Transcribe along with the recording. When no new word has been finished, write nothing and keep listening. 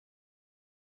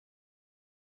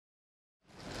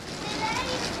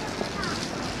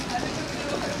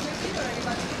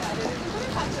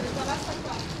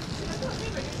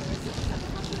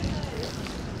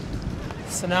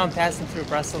So now I'm passing through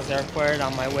Brussels airport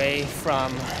on my way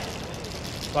from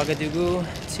Ouagadougou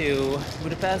to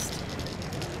Budapest,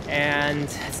 and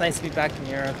it's nice to be back in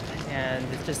Europe, and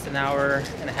it's just an hour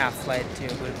and a half flight to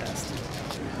Budapest.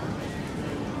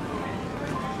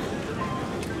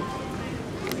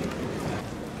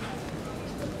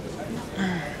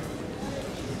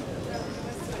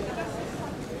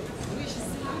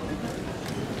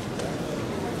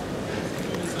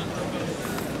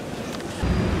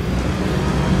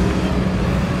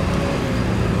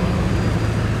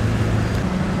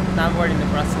 Now I'm boarding the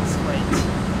Brussels flight.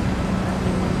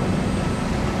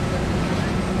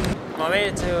 I'm on my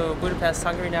way to Budapest,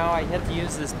 Hungary now. I had to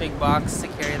use this big box to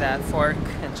carry that fork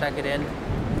and check it in,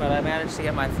 but I managed to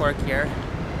get my fork here,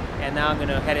 and now I'm going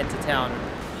to head into town.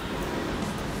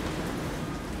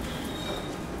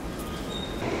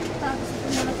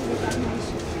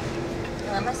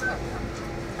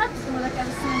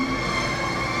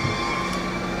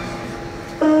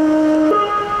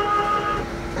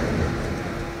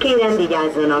 Kérem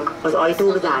vigyázzanak, az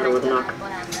ajtók záródnak.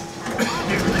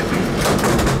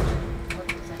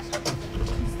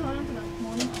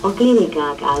 A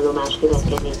klinikák állomás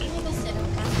következik.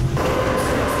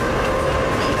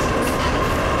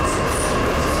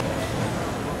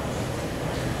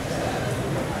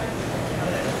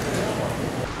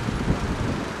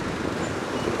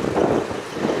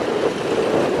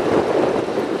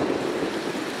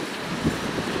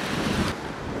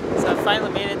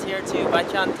 Finally made it here to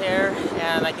Budapest,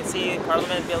 and I can see the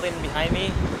Parliament building behind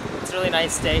me. It's a really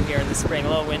nice day here in the spring, a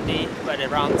little windy, but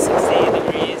around 60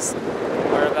 degrees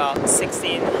or about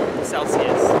 16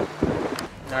 Celsius.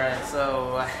 Alright,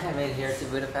 so I made it here to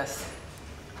Budapest,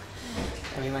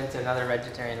 and we went to another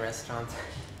vegetarian restaurant.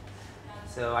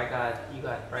 So you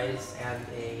got rice and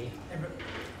a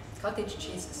cottage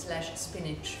cheese /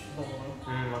 spinach bowl.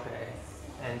 Okay,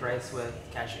 and rice with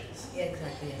cashews. Yeah,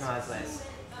 exactly. Yes. Oh, that's nice.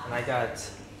 And I got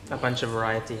a bunch of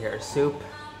variety here. Soup,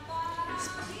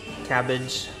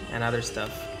 cabbage, and other stuff.